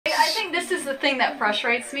This is the thing that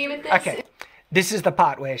frustrates me with this. Okay. This is the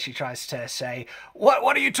part where she tries to say,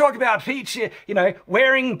 what are you talking about, Peach? You know,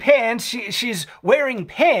 wearing pants. She's wearing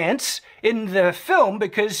pants in the film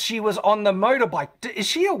because she was on the motorbike. Is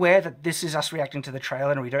she aware that this is us reacting to the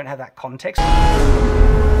trailer and we don't have that context?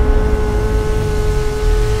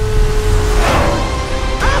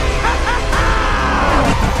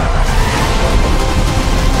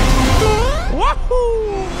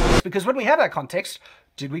 Because when we have that context,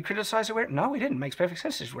 did we criticize her wearing? No, we didn't. Makes perfect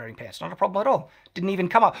sense she's wearing pants. Not a problem at all. Didn't even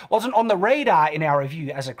come up. Wasn't on the radar in our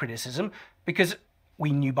review as a criticism because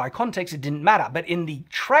we knew by context it didn't matter. But in the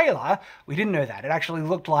trailer, we didn't know that. It actually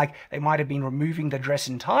looked like they might have been removing the dress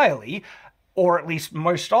entirely, or at least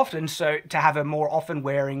most often, so to have her more often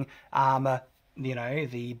wearing, you know,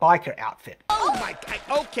 the biker outfit. Oh my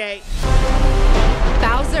God, okay.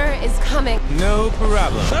 Bowser is coming. No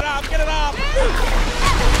problem. Shut up, get it off!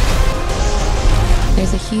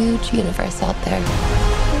 There's a huge universe out there.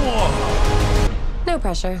 Whoa. No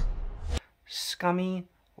pressure. Scummy,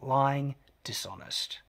 lying, dishonest.